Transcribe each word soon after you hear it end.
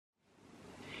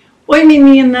Oi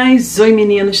meninas, oi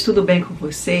meninos, tudo bem com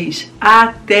vocês?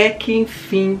 Até que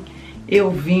enfim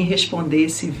eu vim responder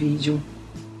esse vídeo.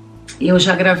 Eu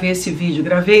já gravei esse vídeo,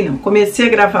 comecei a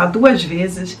gravar 2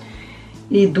 vezes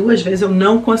e 2 vezes eu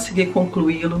não consegui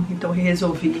concluí-lo, então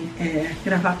resolvi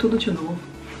gravar tudo de novo.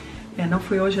 Não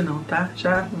foi hoje não, tá?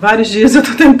 Já vários dias eu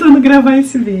tô tentando gravar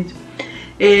esse vídeo.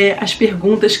 As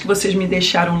perguntas que vocês me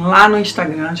deixaram lá no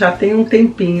Instagram, já tem um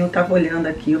tempinho, eu tava olhando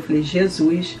aqui, eu falei,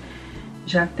 Jesus,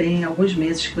 já tem alguns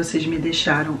meses que vocês me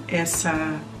deixaram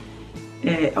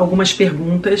algumas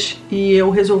perguntas e eu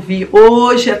resolvi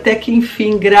hoje, até que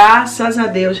enfim, graças a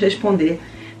Deus, responder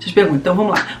essas perguntas. Então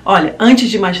vamos lá. Olha, antes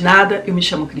de mais nada, eu me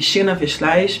chamo Cristina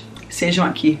Versluis, sejam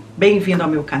aqui bem-vindos ao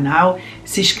meu canal,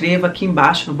 se inscreva aqui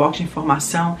embaixo no box de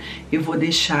informação, eu vou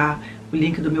deixar o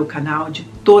link do meu canal, de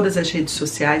todas as redes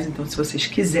sociais, então se vocês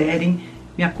quiserem,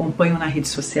 me acompanham nas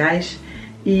redes sociais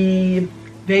e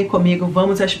vem comigo,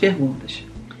 vamos às perguntas.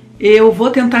 Eu vou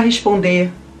tentar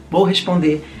responder,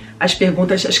 as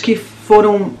perguntas, as que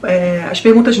foram as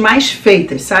perguntas mais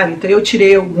feitas, sabe? Então eu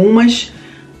tirei algumas,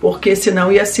 porque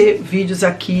senão ia ser vídeos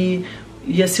aqui,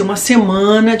 ia ser uma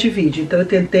semana de vídeo. Então eu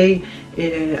tentei,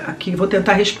 aqui vou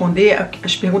tentar responder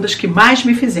as perguntas que mais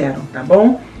me fizeram, tá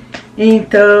bom?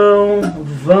 Então,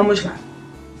 vamos lá.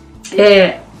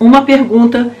 Uma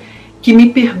pergunta que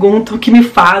me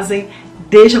fazem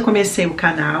desde que eu comecei o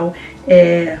canal,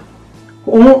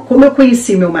 como eu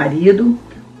conheci meu marido,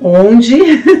 onde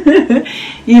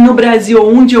e no Brasil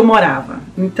onde eu morava.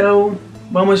 Então,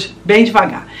 vamos bem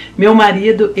devagar. Meu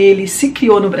marido, ele se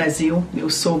criou no Brasil, meu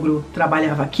sogro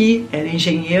trabalhava aqui, era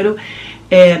engenheiro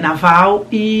naval,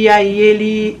 e aí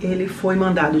ele foi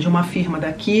mandado de uma firma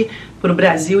daqui para o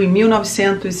Brasil em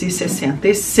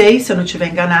 1966, se eu não estiver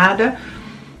enganada,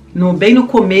 bem no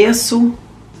começo,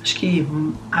 acho que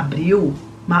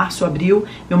março, abril.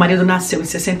 Meu marido nasceu em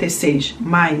 66,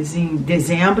 mas em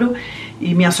dezembro,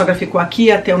 e minha sogra ficou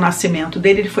aqui até o nascimento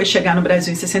dele. Ele foi chegar no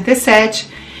Brasil em 67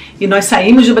 e nós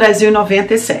saímos do Brasil em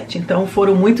 97, então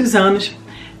foram muitos anos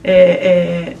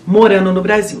morando no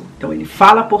Brasil. Então ele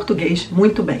fala português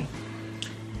muito bem.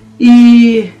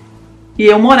 E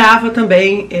eu morava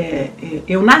também,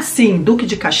 eu nasci em Duque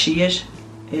de Caxias,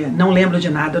 não lembro de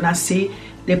nada, eu nasci,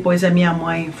 depois a minha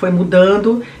mãe foi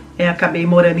mudando, acabei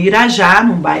morando em Irajá,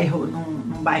 num bairro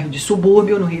de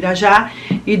subúrbio, no Irajá,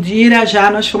 e de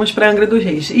Irajá nós fomos para Angra dos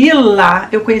Reis. E lá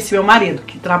eu conheci meu marido,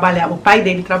 que trabalhava, o pai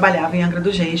dele trabalhava em Angra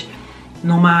dos Reis,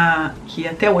 que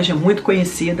até hoje é muito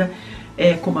conhecida,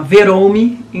 como a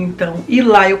Verome. Então, e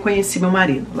lá eu conheci meu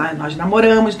marido. Lá nós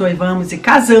namoramos, noivamos e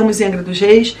casamos em Angra dos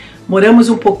Reis, moramos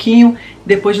um pouquinho,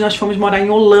 depois nós fomos morar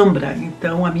em Olambra.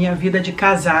 Então a minha vida de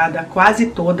casada quase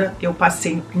toda eu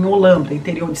passei em Olambra,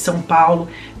 interior de São Paulo,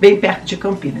 bem perto de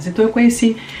Campinas. Então eu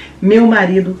conheci meu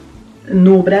marido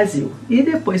no Brasil. E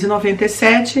depois em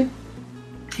 97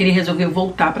 ele resolveu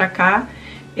voltar para cá.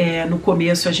 No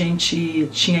começo a gente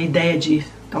tinha a ideia de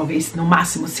talvez no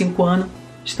máximo 5 anos.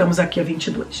 Estamos aqui há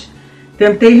 22.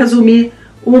 Tentei resumir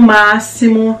o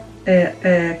máximo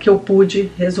que eu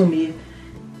pude resumir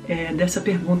dessa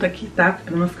pergunta aqui, tá?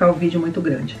 Para não ficar o vídeo muito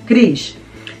grande. Cris,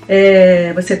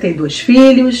 você tem 2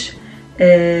 filhos,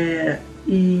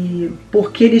 e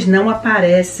por que eles não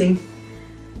aparecem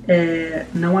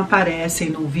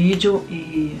no vídeo,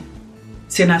 e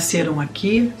se nasceram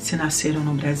aqui, se nasceram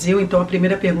no Brasil? Então a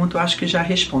primeira pergunta eu acho que já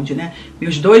responde, né?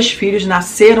 Meus 2 filhos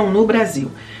nasceram no Brasil.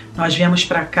 Nós viemos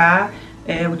para cá,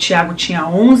 o Tiago tinha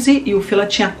 11 e o Fila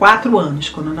tinha 4 anos,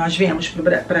 quando nós viemos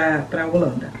para a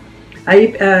Holanda.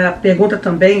 Aí a pergunta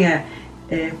também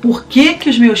por que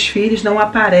os meus filhos não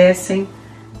aparecem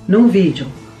no vídeo?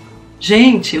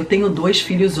 Gente, eu tenho 2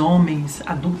 filhos homens,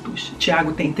 adultos. O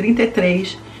Tiago tem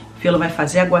 33, o Fila vai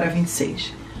fazer agora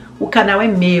 26. O canal é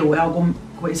meu, é alguma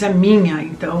coisa minha,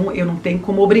 então eu não tenho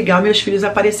como obrigar meus filhos a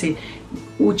aparecer.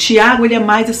 O Tiago, ele é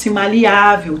mais assim,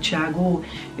 maleável. O Tiago,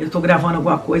 eu tô gravando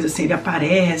alguma coisa assim, ele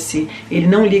aparece, ele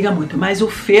não liga muito. Mas o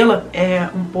Fela é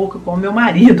um pouco como meu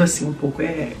marido, assim, um pouco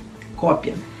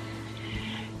cópia.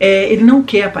 Ele não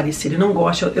quer aparecer, ele não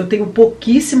gosta. Eu tenho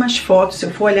pouquíssimas fotos, se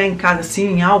eu for olhar em casa assim,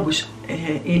 em álbuns,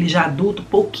 ele já adulto,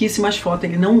 pouquíssimas fotos,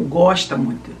 ele não gosta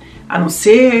muito. A não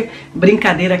ser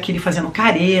brincadeira aqui, ele fazendo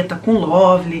careta, com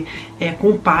Lovely, com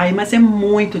o pai, mas é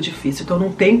muito difícil. Então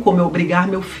não tem como eu obrigar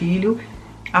meu filho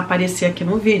a aparecer aqui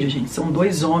no vídeo, gente. São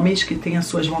 2 homens que têm as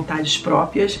suas vontades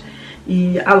próprias.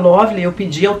 E a Lovely, eu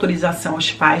pedi autorização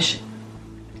aos pais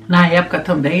na época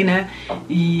também, né?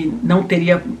 E não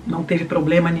teve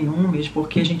problema nenhum, mesmo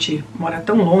porque a gente mora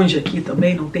tão longe aqui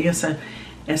também, não tem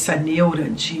essa neura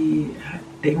de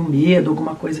tenho medo,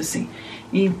 alguma coisa assim.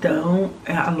 Então,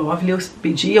 a Lovely, eu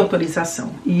pedi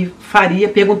autorização e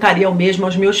perguntaria o mesmo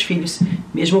aos meus filhos,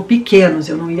 mesmo pequenos.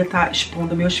 Eu não ia estar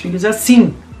expondo meus filhos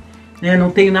assim, né?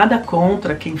 Não tenho nada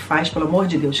contra quem faz, pelo amor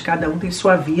de Deus. Cada um tem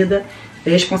sua vida, é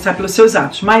responsável pelos seus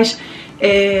atos. Mas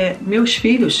meus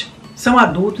filhos são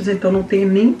adultos, então não tenho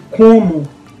nem como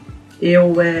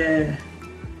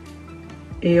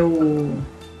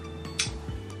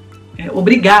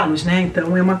obrigá-los, né?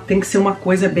 Então tem que ser uma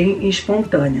coisa bem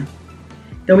espontânea.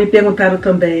 Então me perguntaram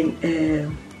também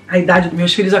a idade dos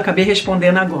meus filhos, eu acabei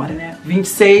respondendo agora, né?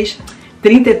 26,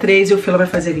 33 e o Fila vai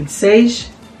fazer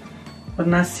 26. O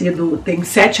nascido tem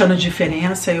 7 anos de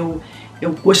diferença. Eu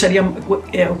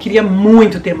queria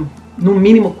muito ter no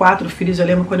mínimo 4 filhos. Eu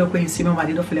lembro quando eu conheci meu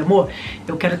marido, eu falei, amor,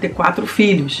 eu quero ter 4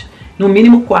 filhos, no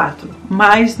mínimo 4,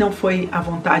 mas não foi a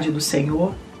vontade do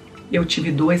Senhor. Eu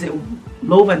tive 2, eu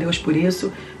louvo a Deus por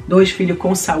isso, 2 filhos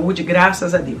com saúde,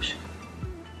 graças a Deus.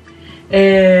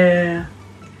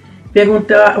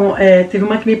 Teve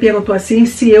uma que me perguntou assim,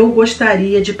 se eu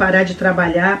gostaria de parar de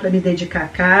trabalhar para me dedicar à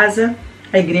casa,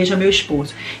 à igreja, ao meu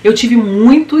esposo. Eu tive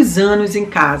muitos anos em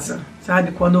casa,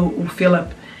 sabe? Quando o Philip,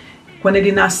 quando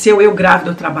ele nasceu, eu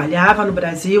grávida, eu trabalhava no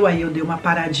Brasil, aí eu dei uma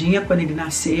paradinha quando ele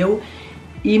nasceu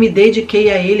e me dediquei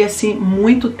a ele assim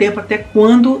muito tempo, até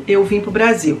quando eu vim para o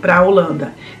Brasil, para a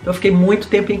Holanda. Então eu fiquei muito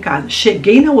tempo em casa.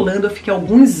 Cheguei na Holanda, eu fiquei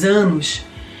alguns anos.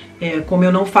 Como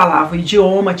eu não falava o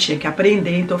idioma, tinha que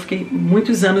aprender, então eu fiquei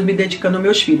muitos anos me dedicando aos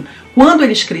meus filhos. Quando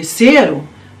eles cresceram,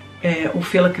 o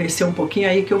Fela cresceu um pouquinho,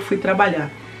 aí que eu fui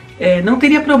trabalhar. Não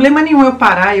teria problema nenhum eu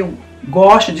parar, eu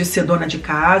gosto de ser dona de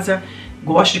casa,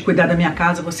 gosto de cuidar da minha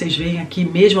casa, vocês veem aqui,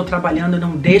 mesmo eu trabalhando, eu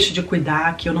não deixo de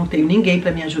cuidar, que eu não tenho ninguém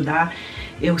para me ajudar.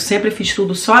 Eu sempre fiz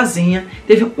tudo sozinha.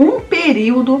 Teve um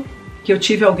período que eu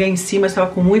tive alguém em cima, estava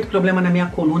com muito problema na minha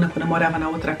coluna quando eu morava na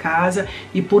outra casa,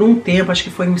 e por um tempo, acho que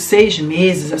foi uns 6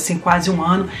 meses, assim, quase um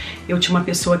ano, eu tinha uma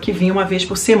pessoa que vinha uma vez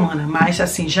por semana, mas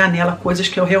assim, janela, coisas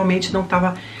que eu realmente não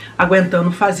estava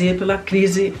aguentando fazer pela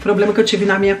crise, problema que eu tive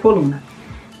na minha coluna.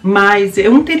 Mas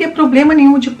eu não teria problema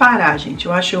nenhum de parar, gente.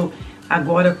 Eu acho,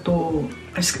 agora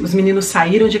os meninos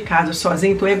saíram de casa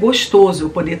sozinhos, então é gostoso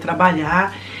eu poder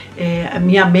trabalhar, a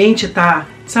minha mente tá,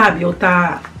 sabe, eu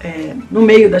tá no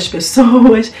meio das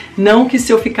pessoas, não que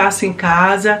se eu ficasse em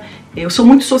casa, eu sou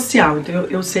muito social, então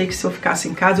eu sei que se eu ficasse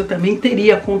em casa eu também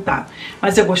teria contato,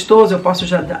 mas é gostoso, eu posso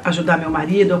ajudar meu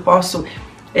marido, eu posso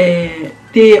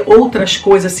ter outras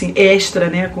coisas assim, extra,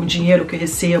 né, com o dinheiro que eu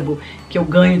recebo, que eu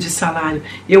ganho de salário,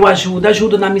 eu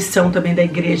ajudo na missão também da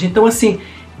igreja, então assim,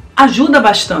 ajuda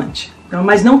bastante, então,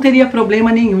 mas não teria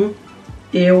problema nenhum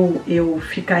eu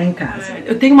ficar em casa.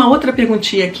 Eu tenho uma outra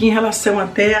perguntinha aqui em relação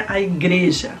até à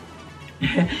igreja.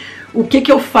 O que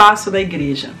eu faço da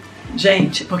igreja?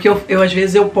 Gente, porque eu às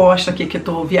vezes eu posto aqui que eu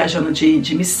tô viajando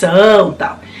de missão e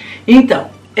tal. Então,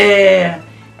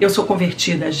 eu sou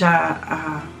convertida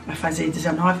já a fazer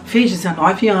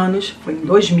 19 anos, foi em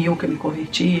 2000 que eu me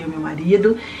converti, eu e meu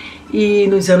marido. E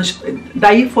nos anos,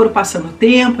 daí foram passando o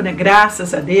tempo, né?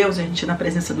 Graças a Deus, a gente na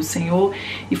presença do Senhor,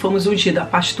 e fomos ungidos a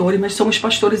pastores, mas somos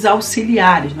pastores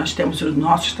auxiliares. Nós temos os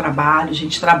nossos trabalhos, a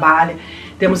gente trabalha,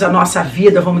 temos a nossa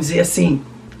vida, vamos dizer assim,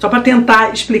 só para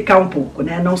tentar explicar um pouco,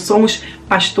 né? Não somos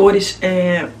pastores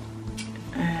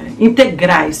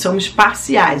integrais, somos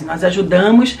parciais. Nós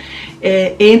ajudamos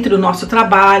entre o nosso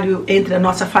trabalho, entre a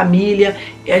nossa família,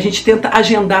 a gente tenta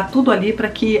agendar tudo ali para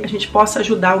que a gente possa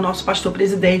ajudar o nosso pastor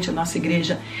presidente. A nossa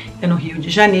igreja é no Rio de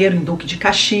Janeiro, em Duque de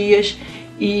Caxias,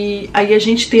 e aí a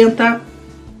gente tenta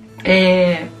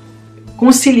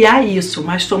conciliar isso,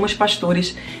 mas somos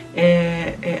pastores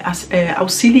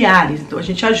auxiliares, então a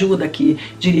gente ajuda aqui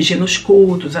dirigindo os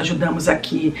cultos, ajudamos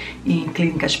aqui em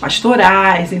clínicas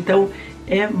pastorais, então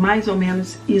é mais ou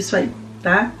menos isso aí,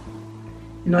 tá?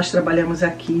 E nós trabalhamos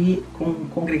aqui com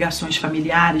congregações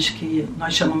familiares que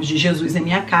nós chamamos de Jesus em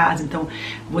minha casa. Então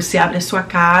você abre a sua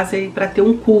casa e para ter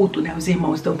um culto, né, os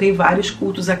irmãos. Então tem vários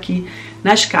cultos aqui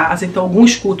nas casas. Então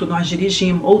alguns cultos nós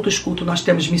dirigimos, outros cultos nós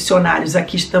temos missionários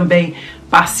aqui também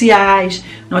parciais.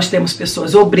 Nós temos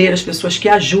pessoas obreiras, pessoas que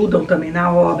ajudam também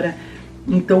na obra.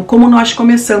 Então como nós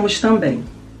começamos também.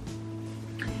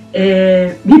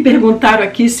 Me perguntaram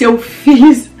aqui se eu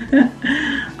fiz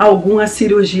alguma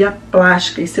cirurgia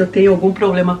plástica e se eu tenho algum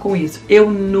problema com isso. Eu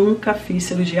nunca fiz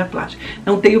cirurgia plástica,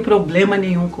 não tenho problema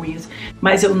nenhum com isso,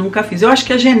 mas eu nunca fiz. Eu acho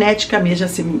que a genética mesmo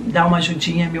assim dá uma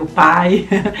ajudinha. Meu pai,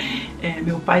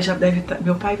 meu pai já deve estar,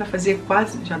 meu pai vai fazer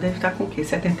quase, já deve estar com o quê?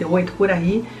 78 por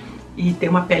aí, e tem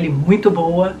uma pele muito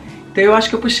boa. Então eu acho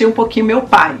que eu puxei um pouquinho meu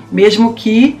pai, mesmo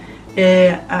que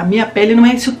a minha pele não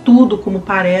é isso tudo como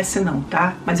parece não,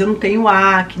 tá? Mas eu não tenho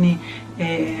acne,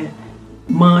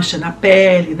 mancha na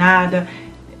pele, nada.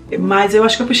 Mas eu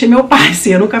acho que eu puxei meu pai,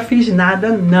 sim, eu nunca fiz nada,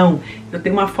 não. Eu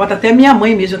tenho uma foto, até minha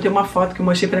mãe mesmo, eu tenho uma foto que eu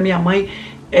mostrei pra minha mãe,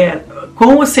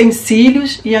 com os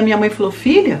cílios, e a minha mãe falou,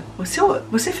 filha,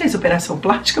 você fez operação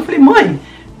plástica? Eu falei, mãe,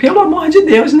 pelo amor de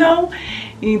Deus, não.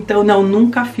 Então, não,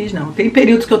 nunca fiz, não. Tem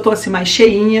períodos que eu tô assim mais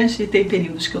cheinhas e tem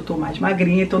períodos que eu tô mais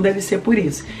magrinha, então deve ser por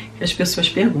isso que as pessoas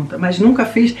perguntam. Mas nunca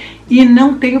fiz e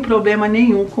não tenho problema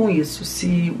nenhum com isso.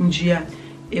 Se um dia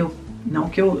não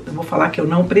que eu vou falar que eu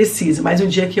não preciso, mas um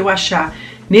dia que eu achar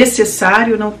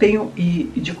necessário, eu não tenho,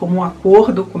 e de comum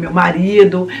acordo com meu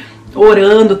marido,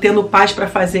 orando, tendo paz para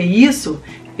fazer isso,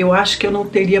 eu acho que eu não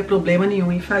teria problema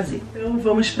nenhum em fazer. Então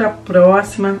vamos para a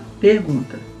próxima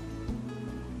pergunta.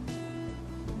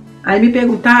 Aí me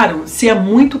perguntaram se é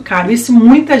muito caro. Isso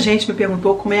muita gente me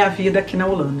perguntou como é a vida aqui na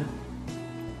Holanda.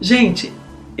 Gente,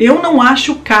 eu não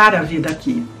acho cara a vida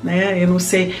aqui, né? Eu não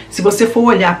sei, se você for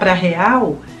olhar para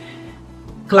real,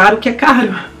 claro que é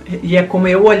caro. E é como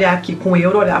eu olhar aqui com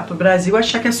euro, olhar para o Brasil,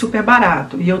 achar que é super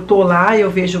barato. E eu tô lá, eu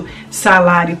vejo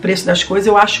salário e preço das coisas,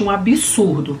 eu acho um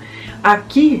absurdo.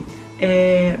 Aqui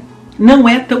não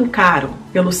é tão caro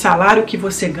pelo salário que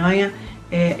você ganha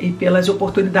e pelas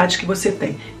oportunidades que você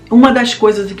tem. Uma das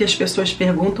coisas que as pessoas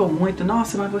perguntam muito,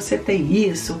 nossa, mas você tem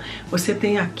isso, você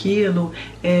tem aquilo,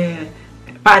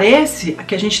 parece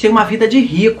que a gente tem uma vida de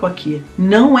rico aqui.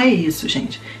 Não é isso,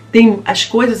 gente. Tem as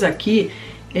coisas aqui,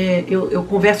 eu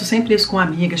converso sempre isso com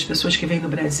amigas, pessoas que vêm do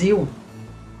Brasil,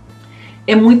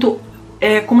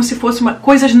 como se fosse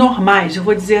coisas normais, eu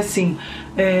vou dizer assim,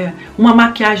 uma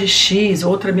maquiagem X,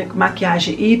 outra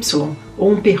maquiagem Y,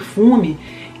 ou um perfume,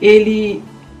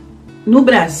 no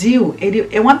Brasil,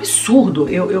 é um absurdo.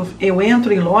 Eu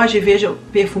entro em loja e vejo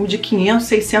perfume de 500,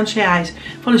 600 reais.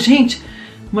 Falo, gente,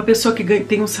 uma pessoa que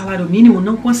tem um salário mínimo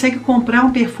não consegue comprar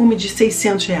um perfume de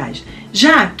 600 reais.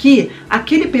 Já aqui,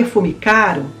 aquele perfume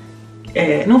caro,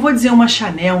 não vou dizer uma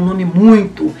Chanel, um nome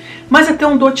muito, mas até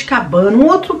um Dolce & Gabbana, um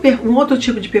outro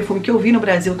tipo de perfume que eu vi no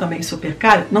Brasil também super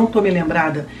caro, não estou me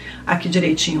lembrada aqui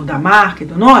direitinho da marca e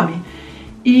do nome,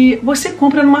 e você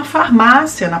compra numa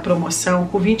farmácia na promoção,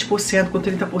 com 20%, com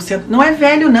 30%, não é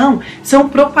velho não,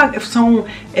 são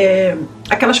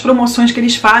aquelas promoções que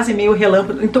eles fazem meio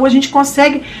relâmpago, então a gente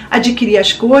consegue adquirir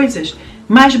as coisas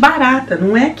mais barata,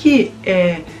 não é que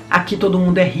aqui todo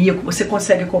mundo é rico, você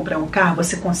consegue comprar um carro,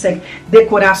 você consegue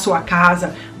decorar a sua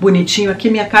casa bonitinho, aqui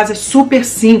minha casa é super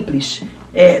simples,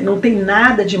 não tem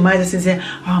nada demais assim, dizer,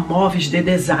 móveis de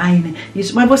design,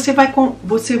 isso, mas você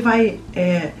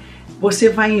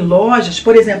vai em lojas,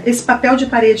 por exemplo, esse papel de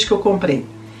parede que eu comprei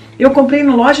em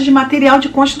loja de material de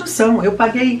construção, eu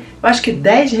paguei, acho que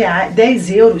 10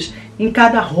 euros em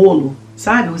cada rolo,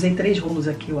 sabe? Eu usei 3 rolos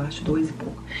aqui, eu acho, 2 e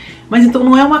pouco. Mas então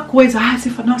não é uma coisa, você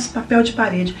fala, nossa, papel de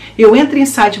parede. Eu entro em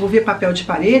site, vou ver papel de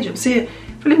parede,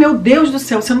 falei, meu Deus do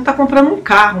céu, você não está comprando um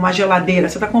carro, uma geladeira,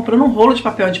 você está comprando um rolo de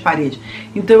papel de parede.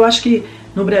 Então eu acho que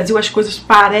no Brasil as coisas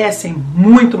parecem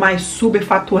muito mais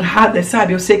superfaturadas,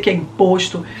 sabe? Eu sei que é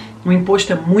imposto, o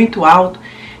imposto é muito alto,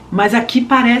 mas aqui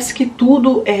parece que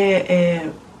tudo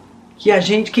que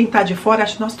quem está de fora,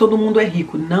 acha que nossa, todo mundo é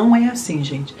rico. Não é assim,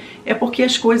 gente. É porque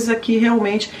as coisas aqui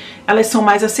realmente, elas são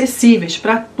mais acessíveis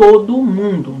para todo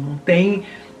mundo. Não tem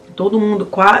todo mundo,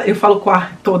 eu falo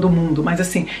todo mundo, mas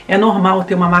assim, é normal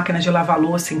ter uma máquina de lavar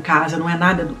louça em casa, não é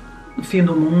nada do fim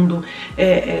do mundo,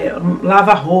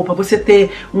 lava roupa, você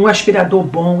ter um aspirador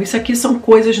bom, isso aqui são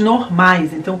coisas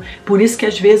normais, então por isso que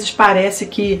às vezes parece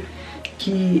que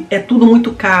é tudo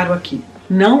muito caro aqui.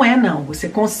 Não é não, você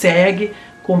consegue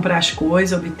comprar as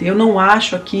coisas, obter. Eu não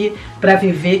acho aqui para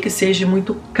viver que seja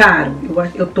muito caro,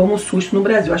 eu tomo susto no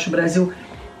Brasil, eu acho o Brasil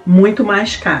muito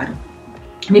mais caro.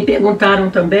 Me perguntaram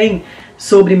também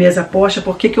sobre mesa posta,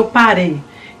 por que eu parei.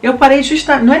 Eu parei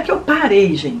justamente, não é que eu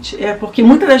parei, gente, é porque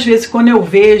muitas das vezes quando eu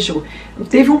vejo,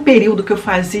 teve um período que eu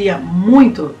fazia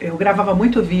muito, eu gravava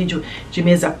muito vídeo de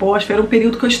mesa posta, era um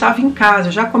período que eu estava em casa,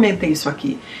 eu já comentei isso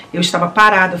aqui, eu estava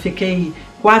parada, eu fiquei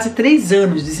quase 3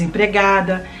 anos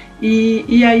desempregada,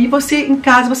 e aí você em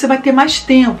casa você vai ter mais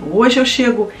tempo. Hoje eu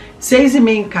chego 6h30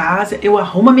 em casa, eu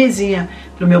arrumo a mesinha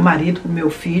pro meu marido, pro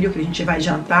meu filho, que a gente vai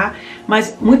jantar,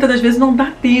 mas muitas das vezes não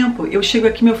dá tempo. Eu chego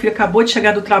aqui, meu filho acabou de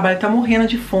chegar do trabalho, tá morrendo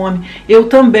de fome, eu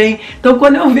também. Então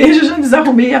quando eu vejo, eu já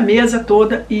desarrumei a mesa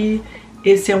toda e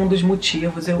esse é um dos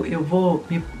motivos. Eu vou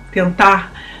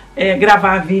tentar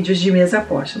gravar vídeos de mesa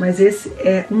posta, mas esse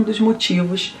é um dos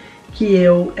motivos que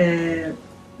eu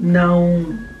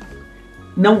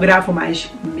não gravo mais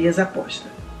mesa posta.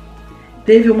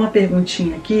 Teve uma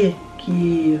perguntinha aqui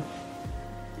que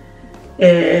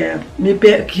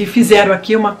fizeram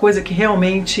aqui uma coisa que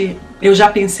realmente eu já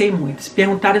pensei muito.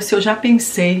 Perguntaram se eu já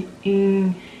pensei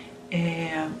em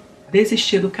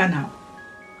desistir do canal.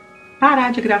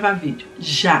 Parar de gravar vídeo.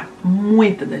 Já,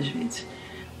 muitas das vezes.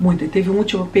 Muito. E teve um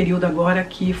último período agora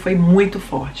que foi muito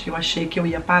forte. Eu achei que eu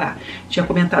ia parar. Tinha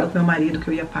comentado com meu marido que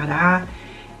eu ia parar.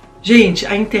 Gente,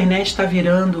 a internet está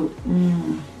virando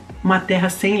uma terra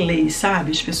sem lei,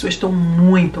 sabe? As pessoas estão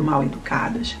muito mal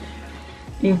educadas.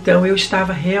 Então eu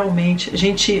estava realmente...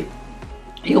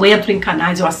 eu entro em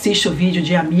canais, eu assisto vídeo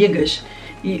de amigas,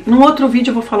 e num outro vídeo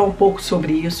eu vou falar um pouco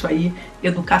sobre isso aí,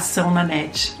 educação na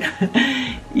net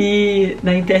e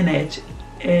na internet.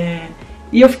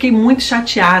 E eu fiquei muito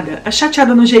chateada.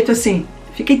 Chateada no jeito assim,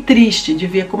 fiquei triste de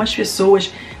ver como as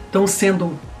pessoas estão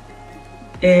sendo...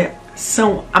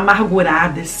 são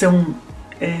amarguradas,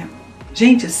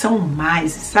 gente, são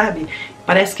mais, sabe?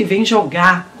 Parece que vem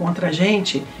jogar contra a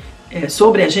gente,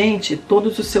 sobre a gente, todo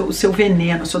o seu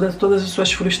veneno, todas as suas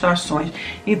frustrações.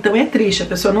 Então é triste, a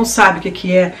pessoa não sabe o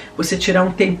que é você tirar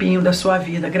um tempinho da sua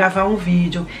vida, gravar um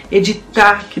vídeo,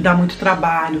 editar, que dá muito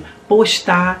trabalho,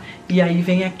 postar, e aí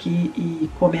vem aqui e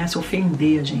começa a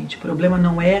ofender a gente. O problema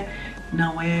não é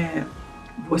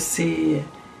você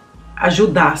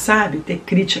ajudar, sabe? Ter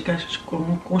críticas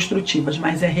construtivas,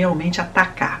 mas é realmente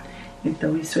atacar.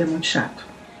 Então isso é muito chato.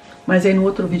 Mas aí no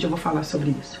outro vídeo eu vou falar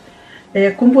sobre isso.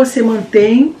 Como você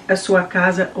mantém a sua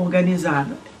casa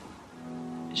organizada?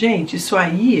 Gente, isso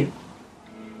aí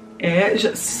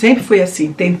sempre foi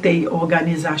assim, tentei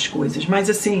organizar as coisas, mas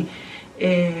assim,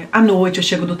 à noite eu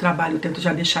chego do trabalho, eu tento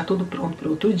já deixar tudo pronto para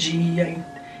outro dia.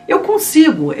 Eu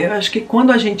consigo, eu acho que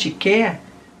quando a gente quer,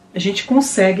 a gente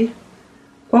consegue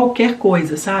qualquer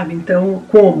coisa, sabe? Então,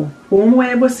 como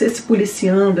é você se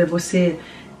policiando, é você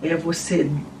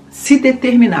se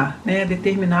determinar, né?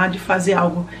 Determinar de fazer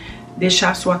algo,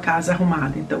 deixar a sua casa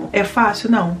arrumada. Então, é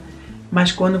fácil? Não.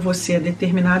 Mas quando você é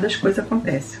determinado, as coisas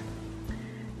acontecem.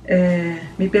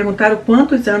 Me perguntaram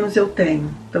quantos anos eu tenho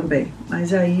também.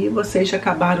 Mas aí vocês já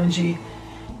acabaram de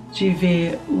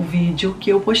ver o vídeo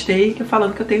que eu postei,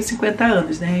 falando que eu tenho 50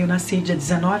 anos, né? Eu nasci dia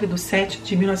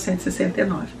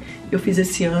 19/7/1969. Eu fiz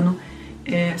esse ano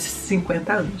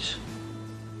 50 anos.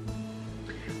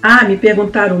 Me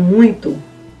perguntaram muito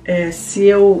se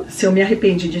eu me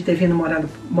arrependi de ter vindo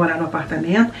morar no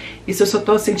apartamento e se eu só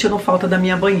estou sentindo falta da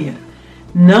minha banheira.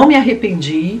 Não me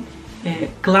arrependi.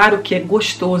 Claro que é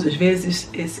gostoso. Às vezes,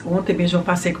 ontem mesmo eu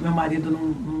passei com meu marido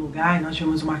num lugar e nós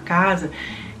vimos uma casa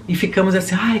e ficamos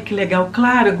assim, ai que legal,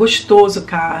 claro, é gostoso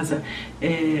casa,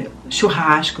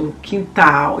 churrasco,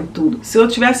 quintal e tudo. Se eu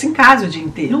estivesse em casa o dia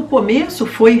inteiro. No começo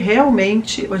foi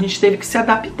realmente, a gente teve que se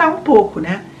adaptar um pouco,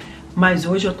 né? Mas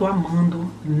hoje eu tô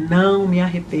amando, não me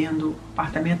arrependo. O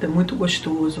apartamento é muito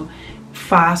gostoso,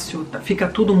 fácil, fica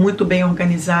tudo muito bem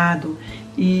organizado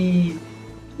e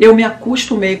eu me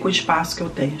acostumei com o espaço que eu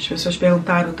tenho. As pessoas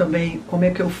perguntaram também como é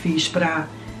que eu fiz para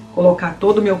colocar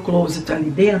todo o meu closet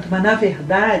ali dentro, mas na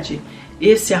verdade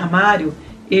esse armário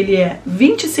ele é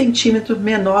 20 centímetros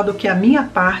menor do que a minha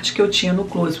parte que eu tinha no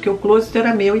closet, porque o closet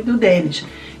era meu e do Denis.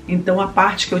 Então a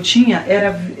parte que eu tinha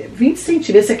era 20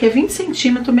 centímetros, esse aqui é 20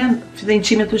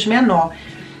 centímetros menor.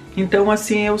 Então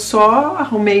assim, eu só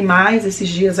arrumei mais esses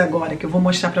dias agora, que eu vou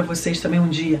mostrar pra vocês também um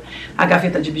dia, a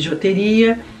gaveta de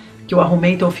bijuteria, que eu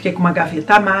arrumei, então eu fiquei com uma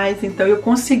gaveta a mais, então eu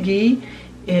consegui,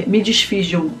 me desfiz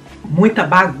de muita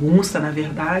bagunça na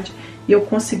verdade, e eu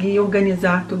consegui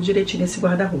organizar tudo direitinho nesse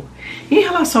guarda-roupa. Em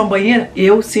relação à banheira,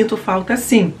 eu sinto falta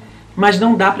sim, mas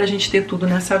não dá pra gente ter tudo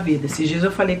nessa vida. Esses dias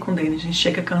eu falei com o Denis, a gente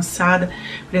chega cansada,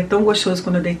 é tão gostoso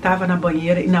quando eu deitava na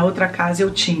banheira, e na outra casa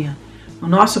eu tinha, no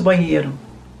nosso banheiro,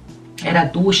 era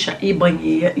ducha e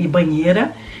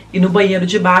banheira, e no banheiro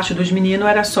de baixo dos meninos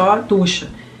era só ducha.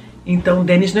 Então o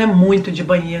Denis não é muito de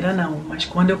banheira não, mas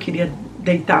quando eu queria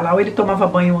deitar lá, ou ele tomava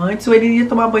banho antes, ou ele ia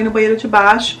tomar banho no banheiro de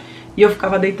baixo, e eu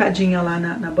ficava deitadinha lá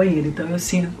na banheira. Então eu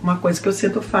sinto, uma coisa que eu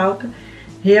sinto falta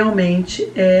realmente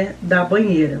é da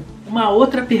banheira. Uma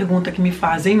outra pergunta que me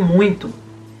fazem muito,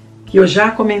 que eu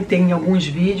já comentei em alguns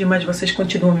vídeos, mas vocês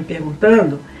continuam me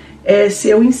perguntando, é se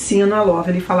eu ensino a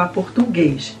Lovely a falar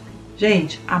português.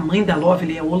 Gente, a mãe da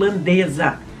Lovely é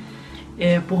holandesa.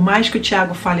 Por mais que o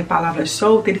Thiago fale palavras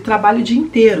soltas, ele trabalha o dia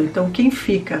inteiro. Então quem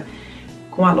fica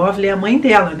com a Lovely é a mãe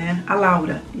dela, né? A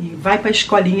Laura. E vai para a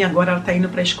escolinha, agora ela está indo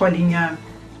para a escolinha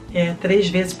 3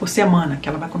 vezes por semana, que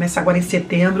ela vai começar agora em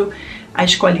setembro, a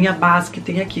escolinha básica que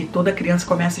tem aqui. Toda criança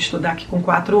começa a estudar aqui com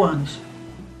 4 anos.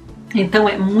 Então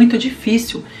é muito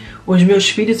difícil. Os meus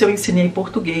filhos eu ensinei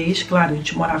português, claro, a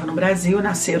gente morava no Brasil,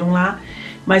 nasceram lá,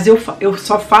 mas eu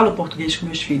só falo português com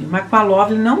meus filhos, mas com a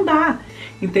Lovely não dá.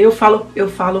 Então eu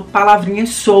falo palavrinhas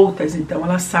soltas, então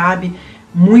ela sabe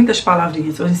muitas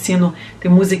palavrinhas. Eu ensino,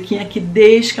 tem musiquinha que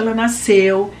desde que ela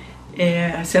nasceu,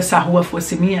 se essa rua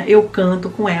fosse minha, eu canto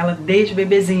com ela desde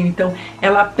bebezinho. Então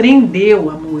ela aprendeu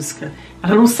a música.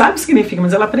 Ela não sabe o que significa,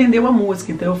 mas ela aprendeu a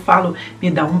música. Então eu falo,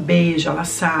 me dá um beijo, ela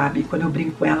sabe. Quando eu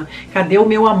brinco com ela, cadê o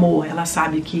meu amor? Ela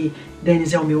sabe que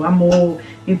Denis é o meu amor.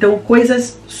 Então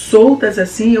coisas soltas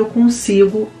assim eu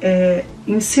consigo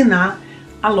ensinar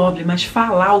a Lovely, mas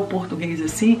falar o português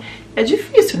assim é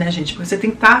difícil, né, gente? Porque você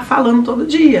tem que estar falando todo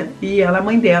dia. E ela, a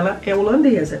mãe dela, é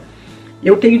holandesa.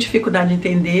 Eu tenho dificuldade de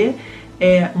entender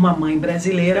uma mãe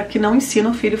brasileira que não ensina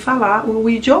o filho a falar o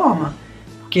idioma.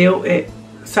 Porque eu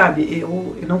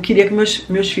não queria que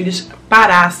meus filhos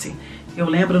parassem. Eu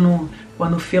lembro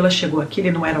quando o Fela chegou aqui,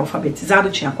 ele não era alfabetizado,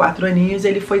 tinha 4 aninhos,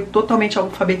 ele foi totalmente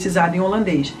alfabetizado em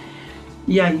holandês.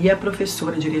 E aí a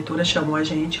professora, a diretora, chamou a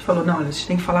gente e falou, não, vocês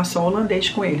têm que falar só holandês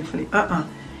com ele. Eu falei,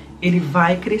 ele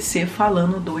vai crescer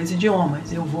falando 2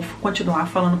 idiomas, eu vou continuar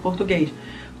falando português.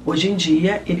 Hoje em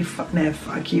dia,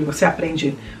 aqui você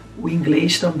aprende o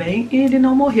inglês também, e ele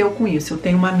não morreu com isso. Eu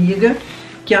tenho uma amiga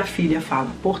que a filha fala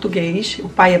português, o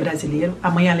pai é brasileiro, a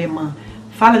mãe é alemã,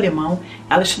 fala alemão.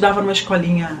 Ela estudava numa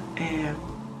escolinha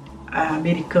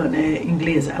americana,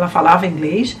 inglesa. Ela falava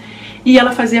inglês e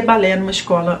ela fazia balé numa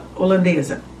escola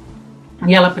holandesa.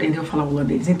 E ela aprendeu a falar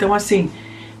holandês. Então, assim,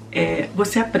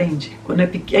 você aprende. Quando é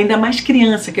pequeno, ainda mais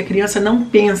criança, que a criança não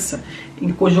pensa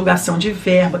em conjugação de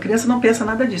verbo. A criança não pensa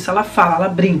nada disso. Ela fala, ela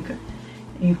brinca.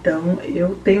 Então,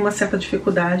 eu tenho uma certa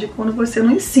dificuldade quando você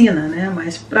não ensina, né?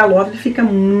 Mas para a Lovely fica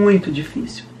muito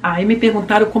difícil. Aí me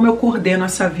perguntaram como eu coordeno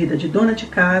essa vida de dona de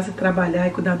casa, trabalhar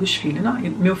e cuidar dos filhos. Não,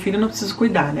 meu filho não precisa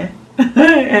cuidar, né?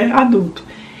 É adulto.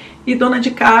 E dona de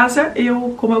casa,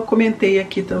 como eu comentei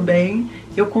aqui também,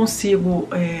 eu consigo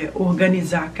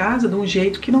organizar a casa de um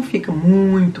jeito que não fica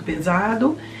muito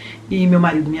pesado. E meu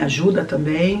marido me ajuda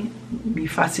também, me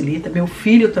facilita. Meu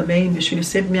filho também, meus filhos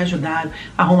sempre me ajudaram.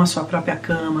 Arruma a sua própria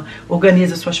cama,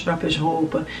 organiza suas próprias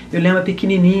roupas. Eu lembro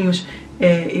pequenininhos,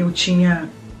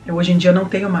 hoje em dia eu não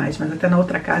tenho mais, mas até na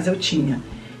outra casa eu tinha.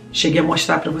 Cheguei a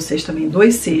mostrar para vocês também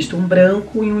 2 cestos, um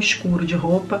branco e um escuro de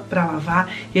roupa para lavar.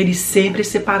 E eles sempre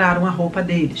separaram a roupa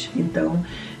deles. Então,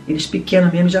 eles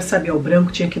pequenos mesmo já sabiam, o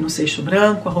branco tinha que ir no cesto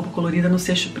branco, a roupa colorida no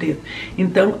cesto preto.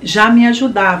 Então, já me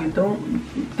ajudava. Então,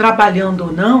 trabalhando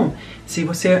ou não, se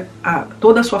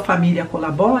toda a sua família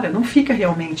colabora, não fica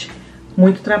realmente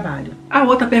muito trabalho. A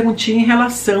outra perguntinha em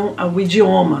relação ao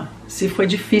idioma, se foi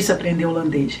difícil aprender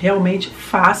holandês. Realmente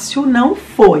fácil não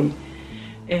foi.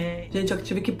 Gente, eu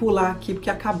tive que pular aqui porque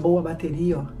acabou a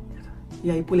bateria, ó. E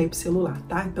aí pulei pro celular,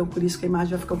 tá? Então por isso que a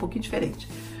imagem vai ficar um pouquinho diferente.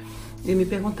 E me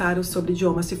perguntaram sobre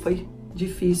idioma, se foi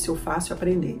difícil ou fácil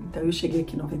aprender. Então eu cheguei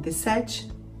aqui em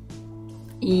 97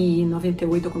 e em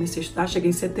 98 eu comecei a estudar.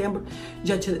 Cheguei em setembro,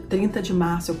 dia 30 de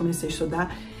março eu comecei a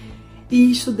estudar.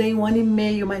 E estudei 1 ano e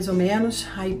meio mais ou menos,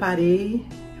 aí parei,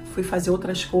 fui fazer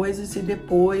outras coisas e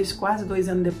depois, quase 2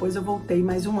 anos depois, eu voltei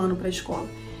mais 1 ano para a escola.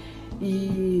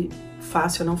 E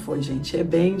fácil não foi, gente, é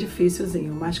bem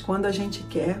dificilzinho, mas quando a gente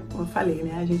quer, como eu falei,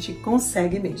 né, a gente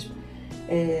consegue mesmo,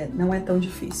 não é tão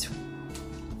difícil.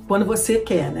 Quando você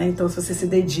quer, né, então se você se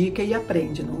dedica e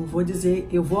aprende, não vou dizer,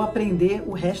 eu vou aprender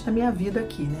o resto da minha vida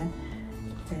aqui, né.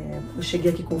 Eu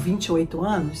cheguei aqui com 28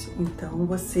 anos, então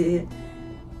você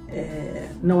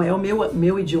não é o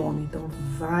meu idioma, então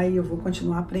eu vou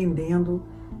continuar aprendendo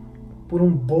por um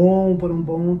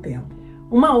bom tempo.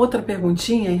 Uma outra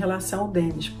perguntinha em relação ao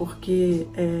Denis, porque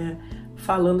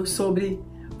falando sobre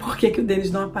por que o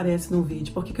Denis não aparece no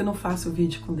vídeo, por que eu não faço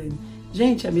vídeo com o Denis.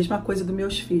 Gente, é a mesma coisa dos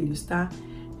meus filhos, tá?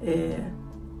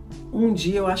 Um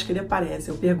dia eu acho que ele aparece,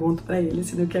 eu pergunto pra ele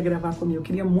se ele quer gravar comigo. Eu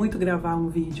queria muito gravar um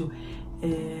vídeo,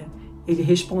 ele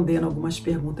respondendo algumas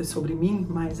perguntas sobre mim,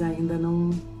 mas ainda não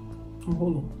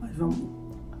rolou. Mas vamos,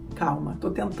 calma, tô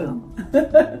tentando.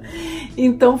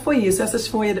 Então foi isso, essas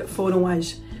foram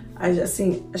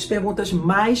as perguntas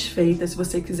mais feitas. Se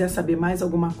você quiser saber mais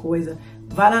alguma coisa,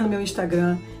 vai lá no meu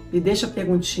Instagram, me deixa a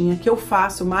perguntinha que eu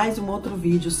faço mais um outro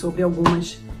vídeo sobre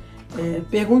algumas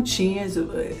perguntinhas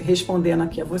respondendo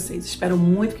aqui a vocês. Espero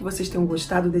muito que vocês tenham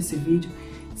gostado desse vídeo.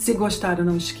 Se gostaram,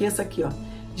 não esqueça aqui, ó,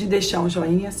 de deixar um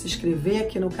joinha, se inscrever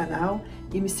aqui no canal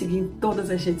e me seguir em todas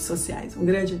as redes sociais. Um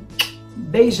grande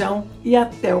beijão e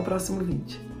até o próximo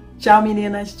vídeo. Tchau,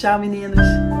 meninas! Tchau, meninos!